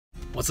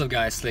What's up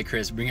guys, Slick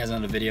Chris, bringing you guys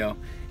another video.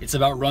 It's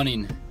about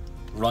running,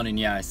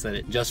 yeah, I said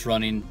it, just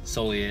running,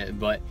 solely it,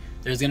 but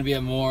there's gonna be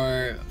a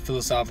more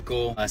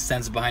philosophical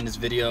sense behind this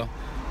video.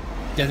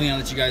 Definitely gonna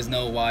let you guys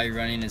know why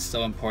running is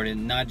so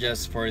important, not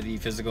just for the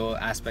physical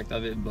aspect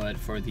of it, but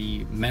for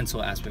the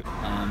mental aspect.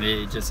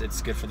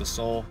 It's good for the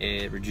soul,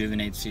 it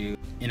rejuvenates you.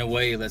 In a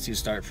way, it lets you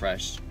start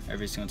fresh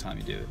every single time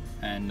you do it.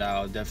 And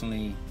I'll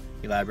definitely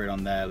elaborate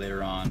on that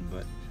later on,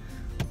 but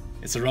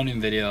it's a running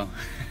video.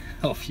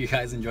 Hope you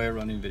guys enjoy a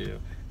running video.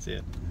 See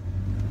ya.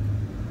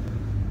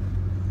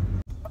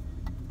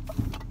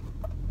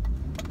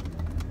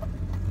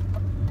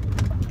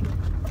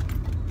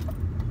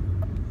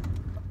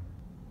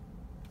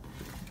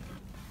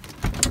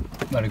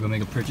 About to go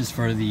make a purchase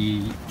for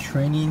the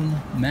training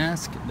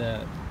mask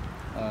that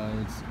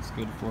it's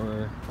good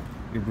for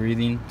your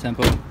breathing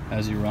tempo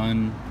as you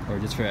run, or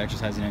just for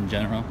exercising in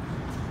general.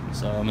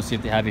 So I'm gonna see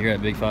if they have it here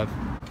at Big 5.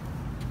 How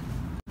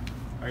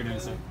are you doing,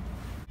 sir?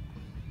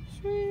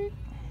 Sweet.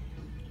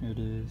 Here it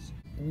is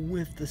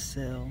with the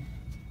sale.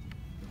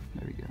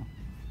 There we go.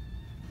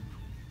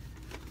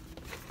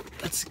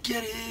 Let's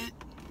get it.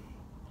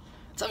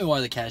 Tell me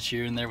why the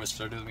cashier in there was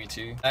flirting with me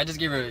too. I just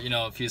gave her, you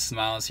know, a few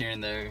smiles here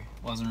and there.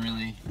 I wasn't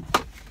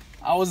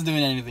doing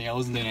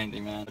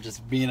anything, man.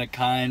 Just being a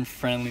kind,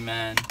 friendly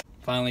man.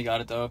 Finally got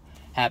it though.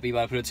 Happy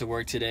about to put it to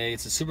work today.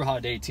 It's a super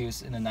hot day too.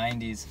 It's in the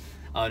 90s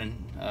out in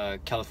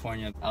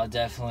California. I'll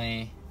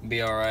definitely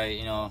be all right,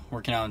 you know,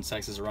 working out in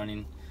Texas,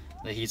 running.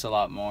 The heat's a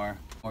lot more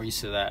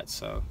used to that,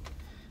 so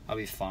I'll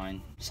be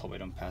fine. Just hope I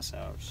don't pass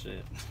out.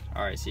 Shit.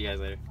 All right, see you guys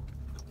later.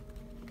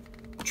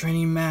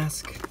 Training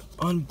mask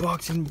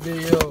unboxing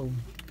video.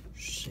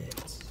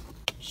 Shit.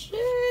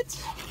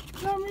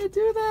 You want me to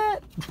do that?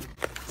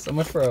 So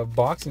much for a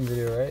boxing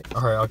video, right?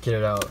 All right, I'll get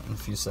it out in a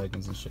few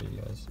seconds and show you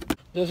guys.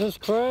 This is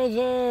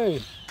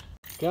crazy.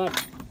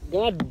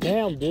 God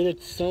damn, dude,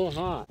 it's so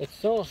hot. It's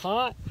so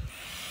hot.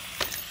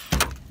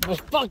 My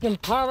fucking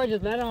power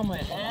just landed on my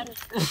head.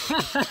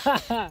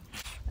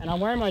 And I'm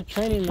wearing my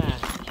training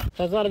mask.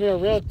 So it's about to be a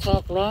real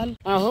tough run.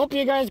 I hope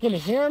you guys can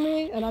hear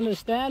me and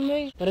understand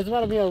me, but it's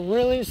about to be a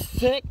really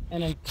sick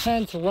and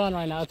intense run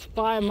right now. It's a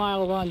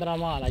 5-mile run that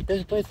I'm on. Like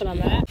this place that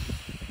I'm at,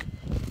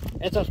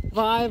 it's a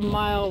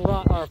 5-mile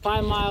run, or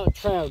 5-mile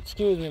trail,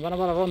 excuse me, but I'm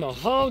about to run the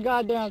whole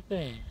goddamn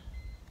thing.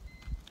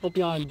 Hope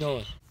y'all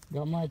enjoy.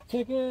 Got my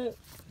ticket.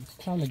 It's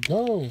time to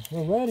go.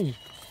 We're ready.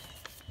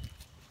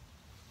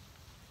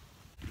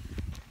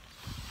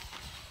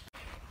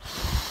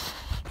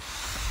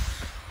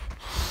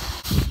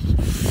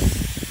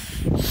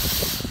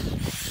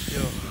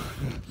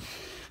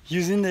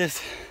 Using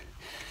this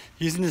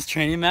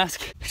training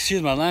mask,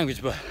 excuse my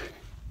language, but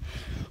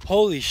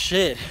holy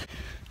shit,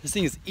 this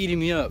thing is eating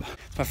me up.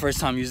 It's my first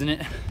time using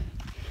it,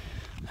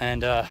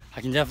 and I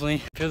can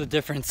definitely feel the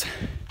difference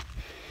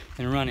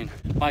in running.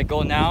 My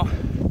goal now,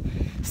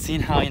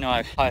 seeing how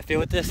how I feel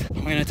with this,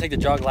 I'm gonna take the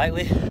jog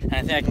lightly, and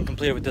I think I can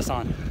complete it with this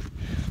on.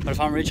 But if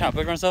I'm really trying to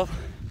push myself,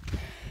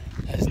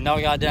 there's no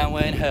goddamn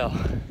way in hell.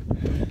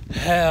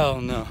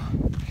 Hell no.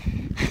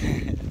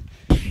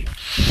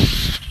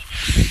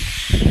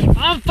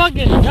 I'm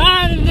fucking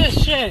tired of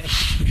this shit.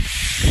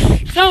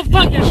 So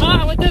fucking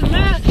hot with this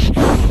mask.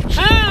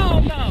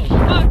 Hell no.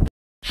 Fuck.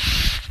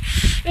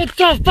 It's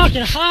so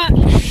fucking hot.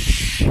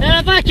 And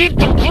if I keep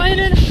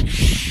complaining,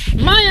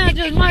 my ass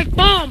just might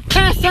fall and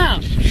pass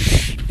out.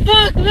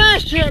 Fuck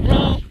that shit,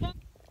 bro.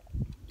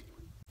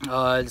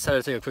 I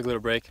decided to take a quick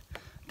little break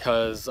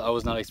because I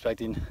was not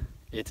expecting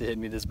it to hit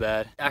me this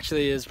bad.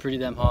 Actually, it is pretty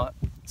damn hot.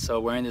 So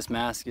wearing this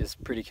mask is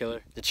pretty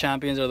killer. The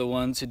champions are the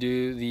ones who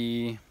do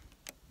the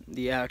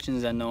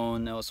actions that no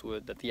one else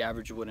would, that the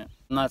average wouldn't.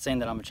 I'm not saying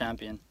that I'm a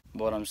champion,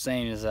 but what I'm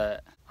saying is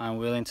that I'm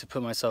willing to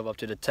put myself up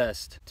to the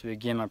test to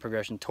begin my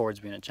progression towards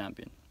being a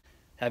champion.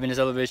 Having this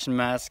elevation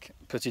mask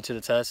puts you to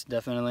the test,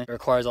 definitely. It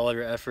requires all of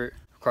your effort,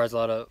 requires a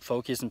lot of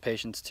focus and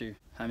patience too.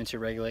 Having to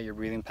regulate your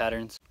breathing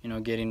patterns,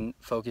 getting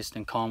focused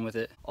and calm with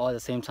it. All at the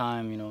same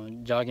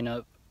time, jogging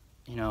up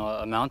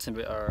a mountain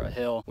or a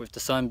hill with the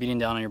sun beating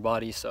down on your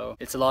body. So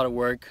it's a lot of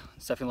work,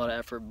 it's definitely a lot of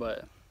effort,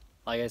 but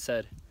like I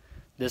said,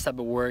 this type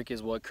of work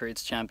is what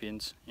creates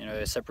champions.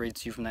 It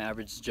separates you from the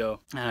average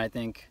Joe. And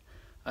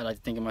I like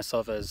to think of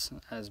myself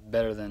as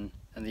better than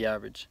the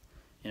average,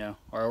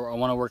 or I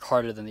want to work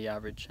harder than the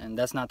average. And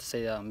that's not to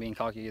say that I'm being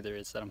cocky either,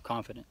 it's that I'm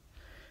confident.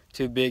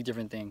 Two big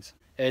different things.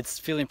 It's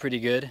feeling pretty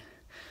good,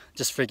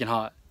 just freaking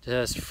hot,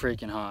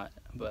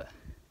 but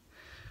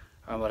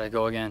I'm about to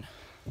go again.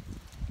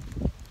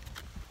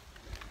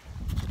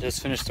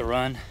 Just finished the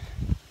run,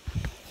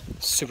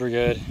 super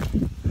good.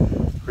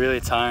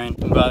 Really tiring.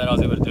 I'm glad that I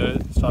was able to do it.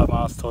 It's 5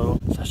 miles total.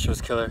 That shit was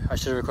killer. I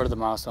should have recorded the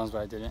milestones, but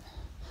I didn't.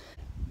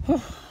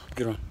 Whew.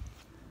 Good one.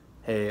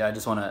 Hey, I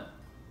just want to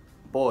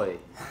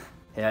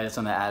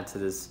add to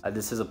this.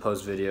 This is a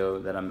post video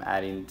that I'm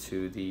adding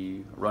to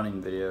the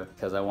running video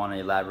because I want to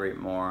elaborate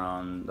more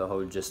on the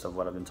whole gist of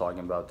what I've been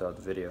talking about throughout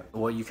the video.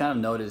 What you kind of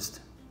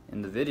noticed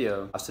in the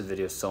video, I've watched the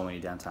video so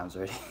many damn times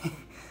already.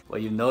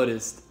 What you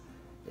noticed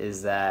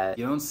is that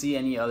you don't see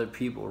any other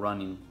people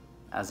running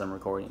as I'm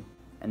recording.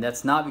 And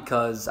that's not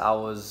because I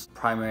was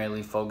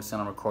primarily focusing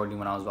on recording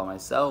when I was by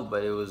myself,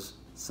 but it was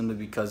simply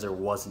because there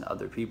wasn't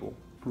other people.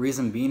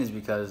 Reason being is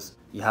because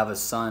you have a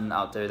sun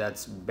out there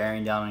that's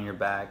bearing down on your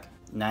back,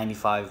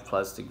 95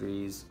 plus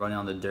degrees, running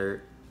on the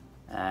dirt,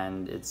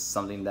 and it's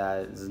something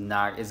that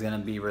is gonna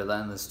be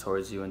relentless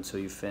towards you until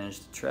you finish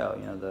the trail,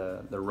 you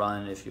know, the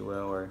run, if you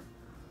will, or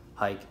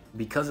hike.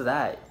 Because of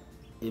that,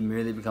 it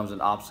merely becomes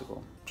an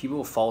obstacle.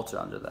 People falter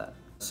under that.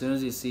 As soon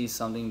as you see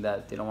something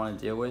that they don't want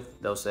to deal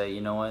with, they'll say,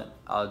 you know what,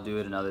 I'll do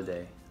it another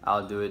day.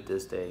 I'll do it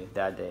this day,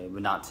 that day,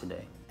 but not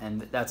today.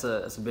 And that's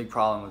a big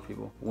problem with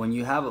people. When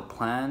you have a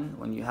plan,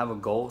 when you have a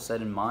goal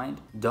set in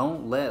mind,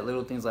 don't let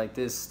little things like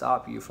this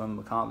stop you from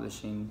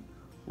accomplishing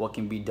what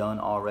can be done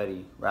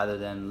already, rather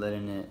than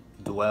letting it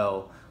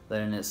dwell,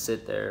 letting it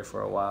sit there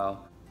for a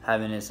while.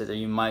 Having it sit there,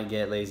 you might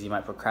get lazy, you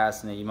might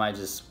procrastinate, you might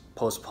just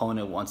postpone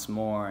it once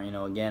more, you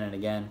know, again and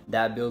again.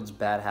 That builds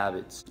bad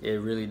habits.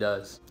 It really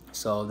does.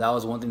 So that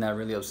was one thing that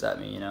really upset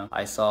me, you know.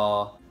 I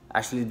saw,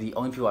 actually the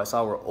only people I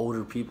saw were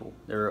older people.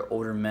 There were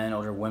older men,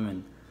 older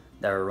women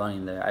that were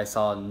running there. I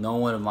saw no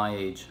one of my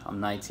age. I'm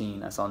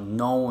 19. I saw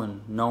no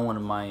one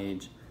of my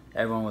age.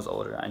 Everyone was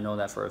older. I know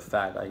that for a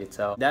fact. I could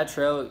tell. That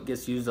trail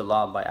gets used a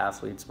lot by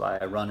athletes, by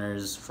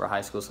runners for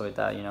high school, stuff like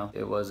that, you know.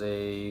 It was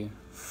a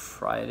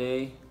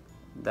Friday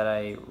that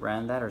I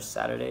ran that, or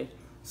Saturday.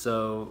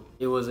 So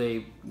it was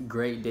a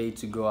great day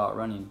to go out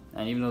running.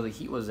 And even though the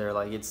heat was there,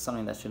 like, it's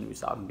something that shouldn't be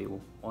stopping people.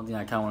 One thing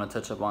I kind of want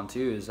to touch up on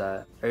too is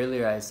that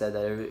earlier I said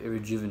that it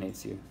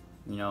rejuvenates you.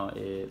 You know,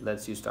 it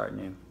lets you start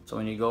new. So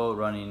when you go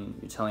running,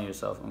 you're telling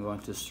yourself, I'm going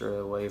to stray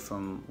away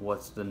from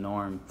what's the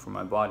norm for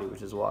my body,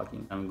 which is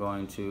walking. I'm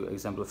going to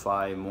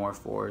exemplify more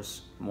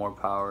force, more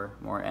power,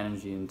 more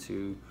energy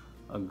into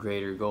a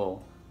greater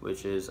goal,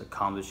 which is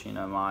accomplishing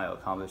a mile,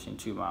 accomplishing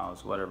 2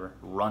 miles, whatever,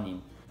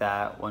 running.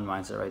 That one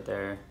mindset right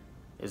there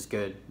is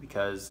good,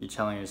 because you're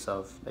telling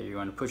yourself that you're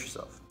going to push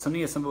yourself.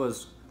 Something as simple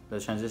as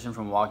the transition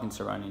from walking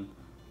to running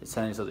is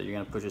telling yourself that you're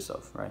going to push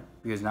yourself, right?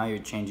 Because now you're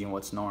changing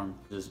what's norm,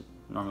 just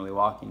normally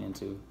walking,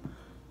 into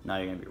now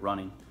you're going to be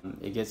running.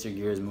 It gets your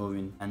gears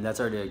moving, and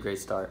that's already a great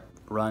start.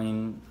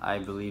 Running, I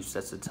believe,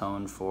 sets the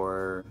tone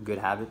for good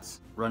habits.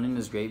 Running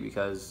is great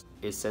because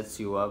it sets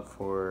you up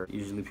for,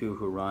 usually people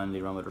who run,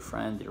 they run with a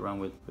friend, they run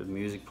with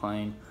music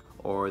playing,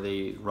 or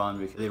they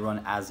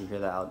run as they hear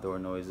the outdoor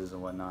noises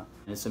and whatnot.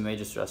 And it's a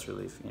major stress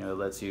relief. You know, it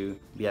lets you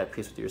be at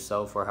peace with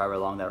yourself for however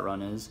long that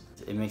run is.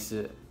 It makes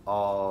it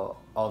all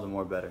the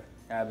more better.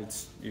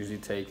 Habits usually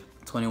take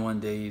 21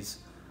 days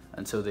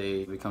until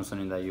they become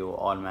something that you'll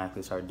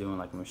automatically start doing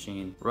like a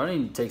machine.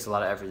 Running takes a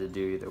lot of effort to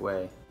do either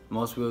way.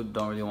 Most people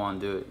don't really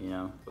want to do it, you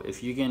know.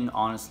 If you can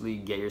honestly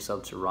get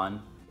yourself to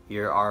run,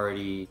 you're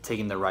already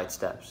taking the right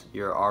steps.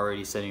 You're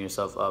already setting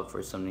yourself up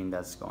for something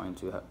that's going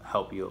to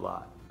help you a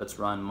lot. Let's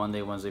run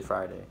Monday, Wednesday,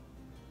 Friday.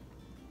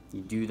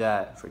 You do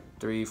that for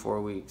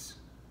 3-4 weeks.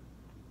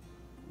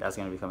 That's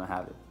gonna become a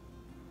habit.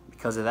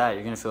 Because of that,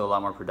 you're gonna feel a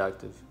lot more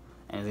productive,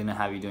 and it's gonna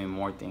have you doing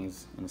more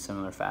things in a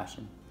similar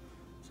fashion.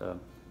 So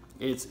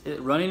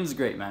running is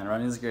great, man.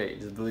 Running is great,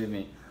 just believe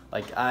me.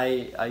 Like,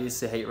 I used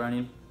to hate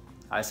running.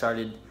 I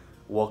started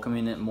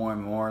welcoming it more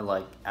and more,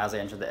 like, as I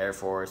entered the Air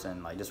Force,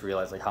 and like just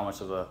realized like how much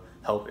of a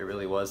help it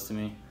really was to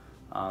me.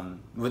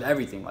 With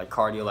everything, like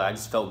cardio, like I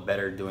just felt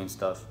better doing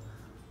stuff.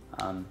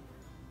 And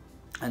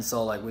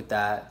so like with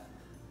that,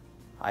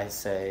 I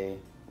say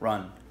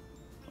run.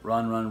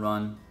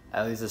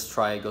 At least just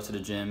try it. Go to the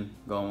gym,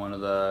 go on one of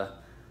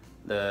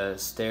the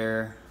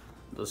staircase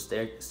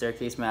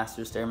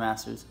masters,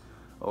 stairmasters,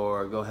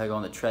 or go ahead, go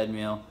on the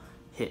treadmill,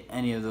 hit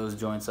any of those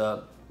joints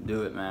up.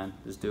 Do it, man.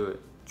 Just do it.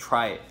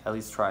 Try it. At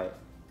least try it.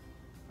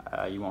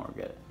 You won't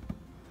regret it.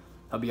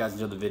 Hope you guys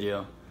enjoyed the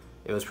video.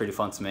 It was pretty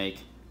fun to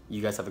make.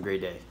 You guys have a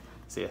great day.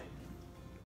 See ya.